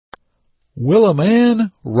Will a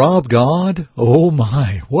man rob God? Oh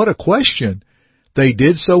my, what a question. They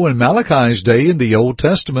did so in Malachi's day in the Old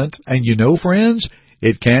Testament, and you know, friends,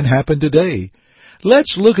 it can happen today.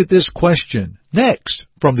 Let's look at this question next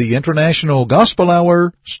from the International Gospel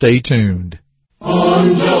Hour. Stay tuned.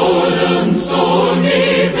 On Jordan's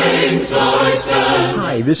stormy banks I stand.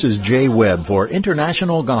 Hi, this is Jay Webb for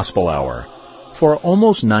International Gospel Hour. For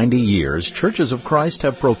almost 90 years, Churches of Christ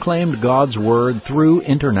have proclaimed God's Word through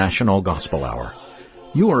International Gospel Hour.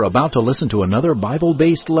 You are about to listen to another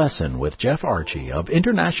Bible-based lesson with Jeff Archie of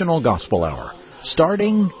International Gospel Hour,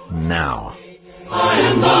 starting now. I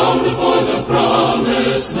am bound for the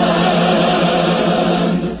promised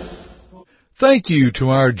land. Thank you to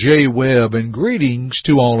our Jay Webb, and greetings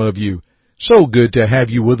to all of you. So good to have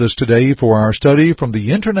you with us today for our study from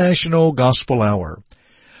the International Gospel Hour.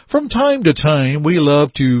 From time to time, we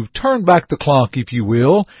love to turn back the clock, if you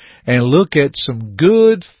will, and look at some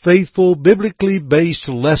good, faithful, biblically based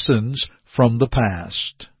lessons from the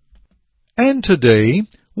past. And today,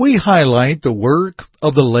 we highlight the work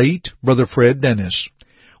of the late Brother Fred Dennis.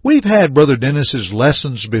 We've had Brother Dennis's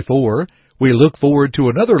lessons before. We look forward to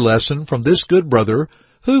another lesson from this good brother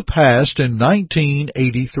who passed in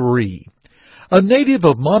 1983. A native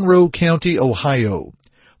of Monroe County, Ohio,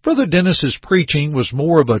 Brother Dennis's preaching was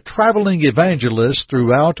more of a traveling evangelist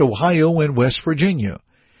throughout Ohio and West Virginia.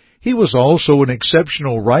 He was also an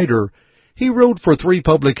exceptional writer. He wrote for 3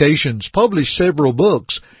 publications, published several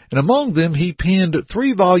books, and among them he penned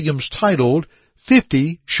 3 volumes titled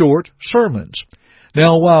 50 Short Sermons.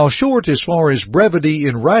 Now, while short as far as brevity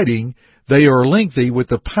in writing, they are lengthy with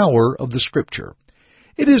the power of the Scripture.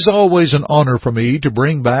 It is always an honor for me to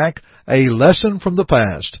bring back a lesson from the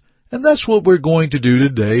past. And that's what we're going to do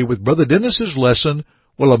today with Brother Dennis's lesson,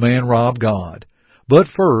 Will a Man Rob God? But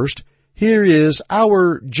first, here is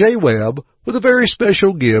our Jay Webb with a very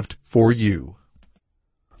special gift for you.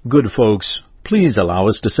 Good folks, please allow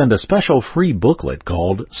us to send a special free booklet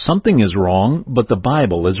called Something is Wrong, but the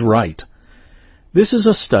Bible is Right. This is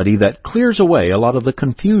a study that clears away a lot of the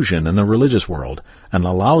confusion in the religious world and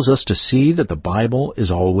allows us to see that the Bible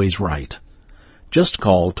is always right. Just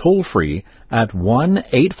call toll-free at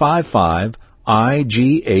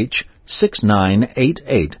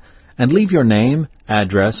 1-855-IGH-6988 and leave your name,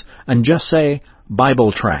 address, and just say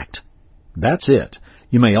Bible Tract. That's it.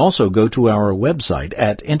 You may also go to our website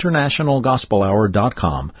at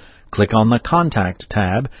internationalgospelhour.com, click on the Contact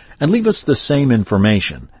tab, and leave us the same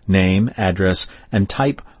information, name, address, and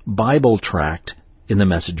type Bible Tract in the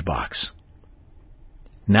message box.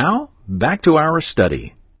 Now, back to our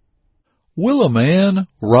study. Will a man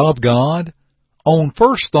rob God? On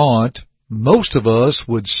first thought, most of us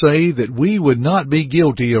would say that we would not be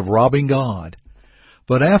guilty of robbing God.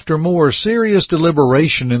 But after more serious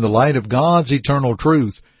deliberation in the light of God's eternal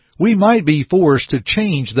truth, we might be forced to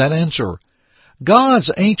change that answer. God's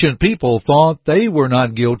ancient people thought they were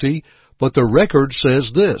not guilty, but the record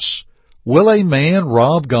says this, Will a man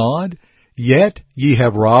rob God? Yet ye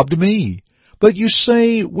have robbed me. But you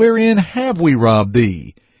say, Wherein have we robbed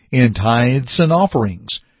thee? In tithes and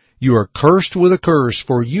offerings. You are cursed with a curse,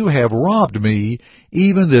 for you have robbed me,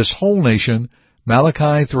 even this whole nation.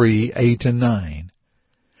 Malachi 3:8 and 9.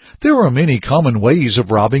 There are many common ways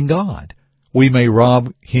of robbing God. We may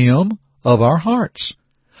rob Him of our hearts.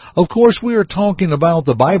 Of course, we are talking about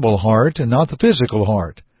the Bible heart and not the physical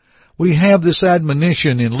heart. We have this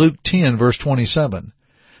admonition in Luke 10, verse 27.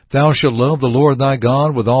 Thou shalt love the Lord thy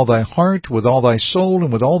God with all thy heart, with all thy soul,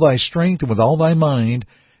 and with all thy strength, and with all thy mind,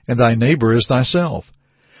 and thy neighbor as thyself.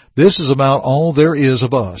 This is about all there is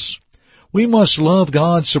of us. We must love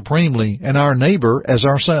God supremely and our neighbor as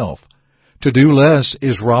ourself. To do less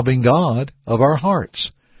is robbing God of our hearts.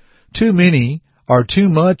 Too many are too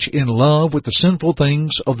much in love with the sinful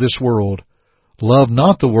things of this world. Love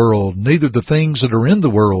not the world, neither the things that are in the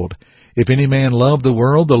world. If any man love the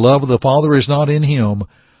world, the love of the Father is not in him.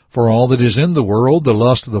 For all that is in the world, the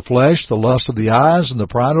lust of the flesh, the lust of the eyes, and the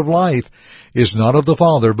pride of life, is not of the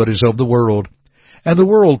Father, but is of the world. And the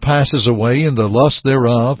world passes away, and the lust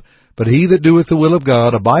thereof, but he that doeth the will of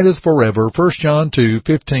God abideth forever. 1 John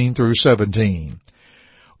 2:15 through 17.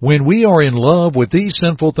 When we are in love with these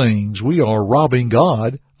sinful things, we are robbing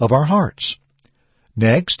God of our hearts.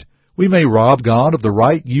 Next, we may rob God of the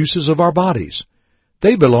right uses of our bodies.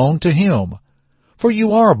 They belong to Him. For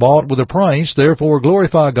you are bought with a price, therefore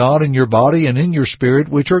glorify God in your body and in your spirit,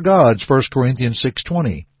 which are God's. 1 Corinthians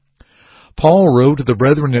 6:20. Paul wrote to the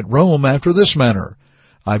brethren at Rome after this manner,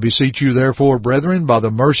 I beseech you therefore, brethren, by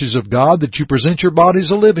the mercies of God, that you present your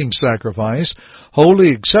bodies a living sacrifice,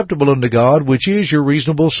 wholly acceptable unto God, which is your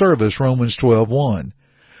reasonable service. Romans 12:1.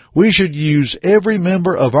 We should use every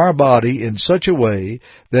member of our body in such a way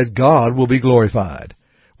that God will be glorified.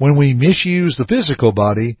 When we misuse the physical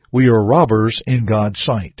body, we are robbers in God's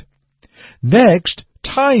sight. Next,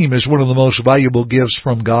 time is one of the most valuable gifts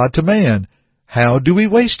from God to man. How do we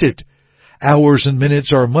waste it? Hours and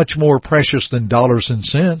minutes are much more precious than dollars and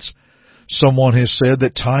cents. Someone has said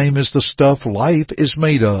that time is the stuff life is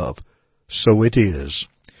made of. So it is.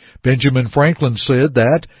 Benjamin Franklin said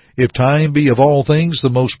that, if time be of all things the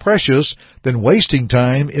most precious, then wasting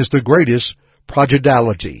time is the greatest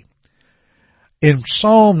prodigality. In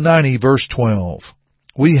Psalm 90, verse 12,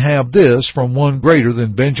 we have this from one greater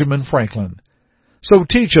than Benjamin Franklin. So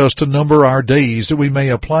teach us to number our days, that we may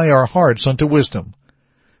apply our hearts unto wisdom.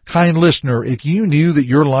 Kind listener, if you knew that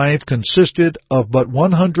your life consisted of but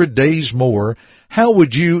 100 days more, how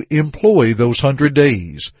would you employ those 100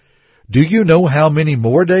 days? Do you know how many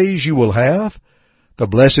more days you will have? The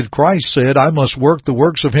blessed Christ said, I must work the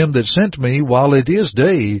works of him that sent me while it is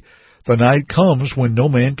day. The night comes when no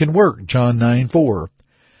man can work. John 9:4.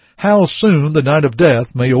 How soon the night of death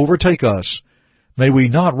may overtake us. May we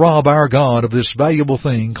not rob our God of this valuable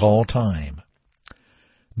thing called time.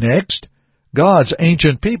 Next, God's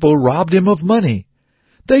ancient people robbed him of money.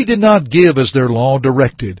 They did not give as their law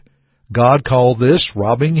directed. God called this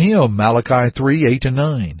robbing him, Malachi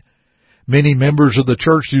 3:8-9. Many members of the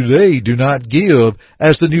church today do not give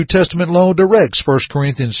as the New Testament law directs, 1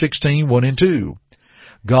 Corinthians 16:1-2.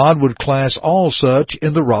 God would class all such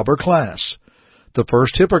in the robber class. The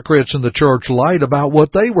first hypocrites in the church lied about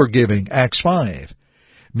what they were giving, Acts 5.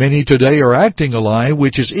 Many today are acting a lie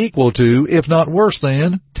which is equal to, if not worse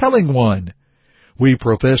than, telling one. We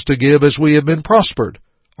profess to give as we have been prospered.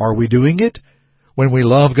 Are we doing it? When we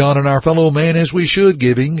love God and our fellow man as we should,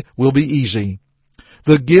 giving will be easy.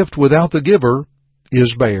 The gift without the giver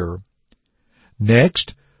is bare.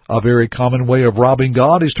 Next, a very common way of robbing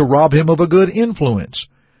God is to rob him of a good influence.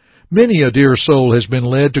 Many a dear soul has been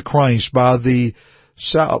led to Christ by the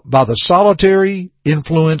solitary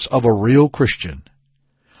influence of a real Christian.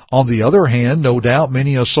 On the other hand, no doubt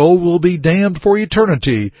many a soul will be damned for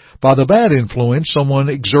eternity by the bad influence someone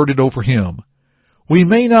exerted over him. We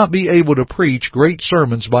may not be able to preach great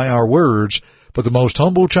sermons by our words, but the most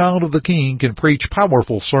humble child of the King can preach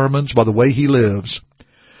powerful sermons by the way he lives.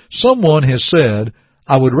 Someone has said,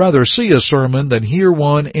 I would rather see a sermon than hear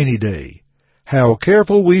one any day. How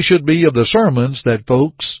careful we should be of the sermons that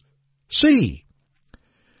folks see.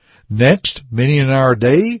 Next, many in our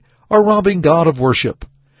day are robbing God of worship.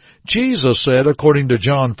 Jesus said, according to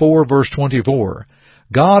John 4, verse 24,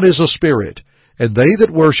 God is a spirit, and they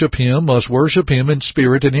that worship him must worship him in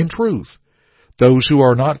spirit and in truth. Those who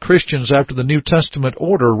are not Christians after the New Testament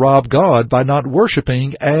order rob God by not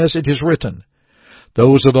worshiping as it is written.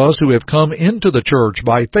 Those of us who have come into the church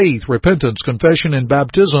by faith, repentance, confession, and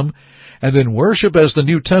baptism, and then worship as the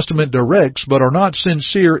New Testament directs, but are not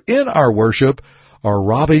sincere in our worship, are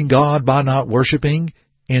robbing God by not worshiping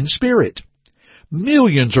in spirit.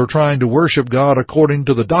 Millions are trying to worship God according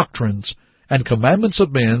to the doctrines and commandments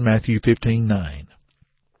of men, Matthew 15:9.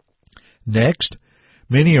 Next,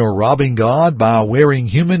 many are robbing God by wearing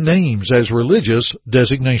human names as religious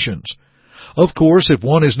designations. Of course, if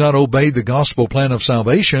one has not obeyed the gospel plan of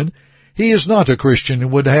salvation, he is not a Christian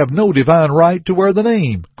and would have no divine right to wear the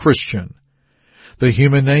name Christian. The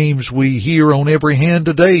human names we hear on every hand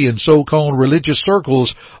today in so-called religious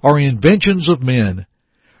circles are inventions of men.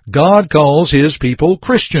 God calls his people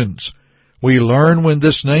Christians. We learn when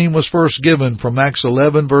this name was first given from Acts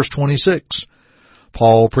 11, verse 26.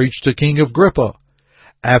 Paul preached to King Agrippa.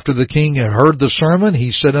 After the king had heard the sermon,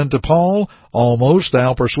 he said unto Paul, Almost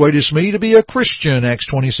thou persuadest me to be a Christian, Acts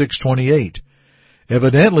 26:28.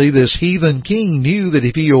 Evidently, this heathen king knew that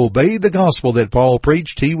if he obeyed the gospel that Paul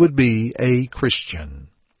preached, he would be a Christian.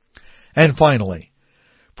 And finally,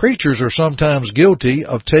 preachers are sometimes guilty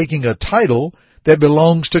of taking a title that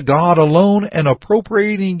belongs to God alone and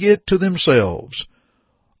appropriating it to themselves.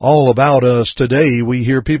 All about us today, we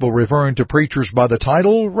hear people referring to preachers by the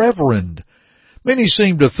title Reverend. Many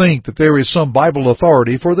seem to think that there is some Bible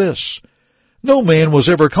authority for this. No man was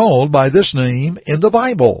ever called by this name in the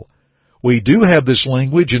Bible. We do have this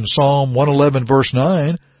language in Psalm 111, verse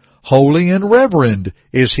 9. Holy and reverend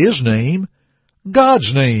is his name.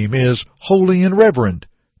 God's name is holy and reverend,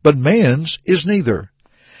 but man's is neither.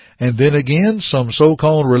 And then again, some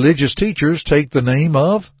so-called religious teachers take the name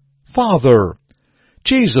of Father.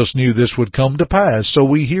 Jesus knew this would come to pass, so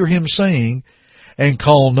we hear him saying, And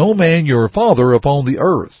call no man your father upon the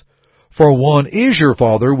earth, for one is your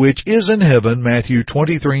Father which is in heaven, Matthew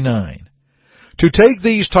 23:9. To take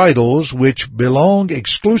these titles, which belong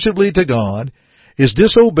exclusively to God, is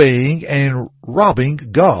disobeying and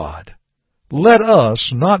robbing God. Let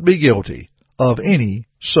us not be guilty of any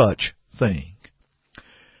such thing.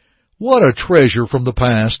 What a treasure from the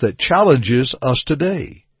past that challenges us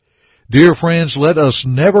today. Dear friends, let us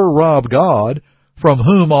never rob God, from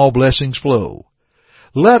whom all blessings flow.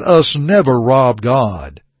 Let us never rob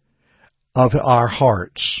God of our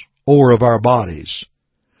hearts or of our bodies.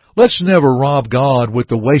 Let's never rob God with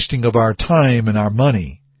the wasting of our time and our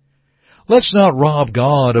money. Let's not rob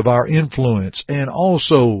God of our influence and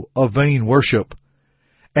also of vain worship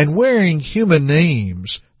and wearing human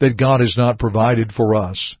names that God has not provided for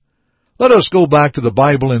us. Let us go back to the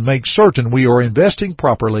Bible and make certain we are investing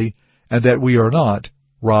properly and that we are not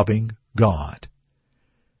robbing God.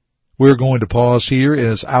 We're going to pause here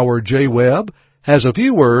as our J. Webb has a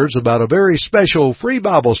few words about a very special free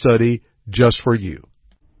Bible study just for you.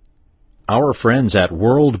 Our friends at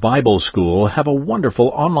World Bible School have a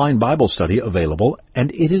wonderful online Bible study available, and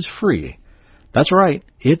it is free. That's right,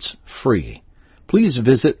 it's free. Please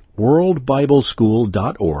visit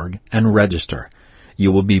worldbibleschool.org and register.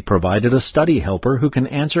 You will be provided a study helper who can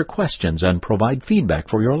answer questions and provide feedback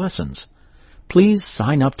for your lessons. Please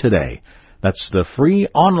sign up today. That's the free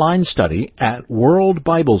online study at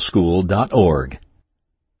worldbibleschool.org.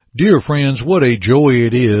 Dear friends, what a joy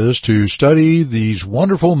it is to study these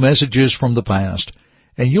wonderful messages from the past,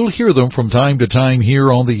 and you'll hear them from time to time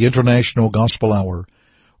here on the International Gospel Hour.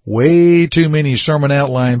 Way too many sermon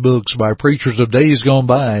outline books by preachers of days gone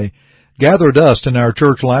by gather dust in our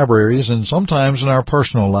church libraries and sometimes in our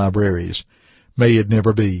personal libraries. May it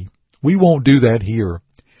never be. We won't do that here.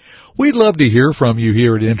 We'd love to hear from you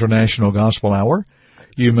here at International Gospel Hour.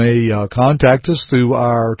 You may contact us through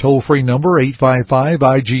our toll-free number,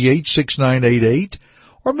 855-IGH-6988,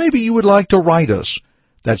 or maybe you would like to write us.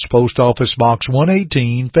 That's Post Office Box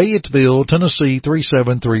 118, Fayetteville, Tennessee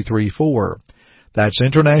 37334. That's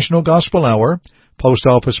International Gospel Hour, Post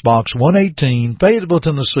Office Box 118, Fayetteville,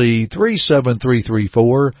 Tennessee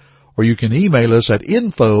 37334, or you can email us at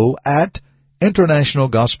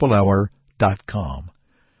info@internationalgospelhour.com.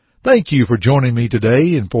 Thank you for joining me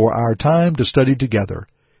today and for our time to study together.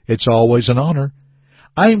 It's always an honor.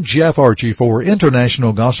 I'm Jeff Archie for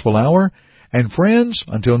International Gospel Hour, and friends,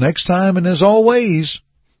 until next time, and as always,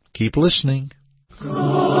 keep listening.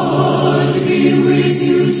 God be with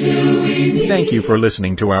you till we meet. Thank you for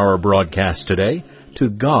listening to our broadcast today. To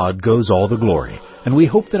God goes all the glory, and we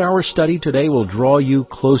hope that our study today will draw you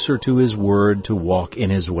closer to His Word to walk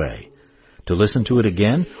in His way. To listen to it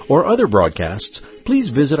again or other broadcasts, please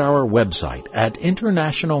visit our website at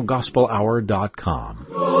internationalgospelhour.com.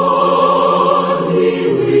 God be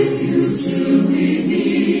with you.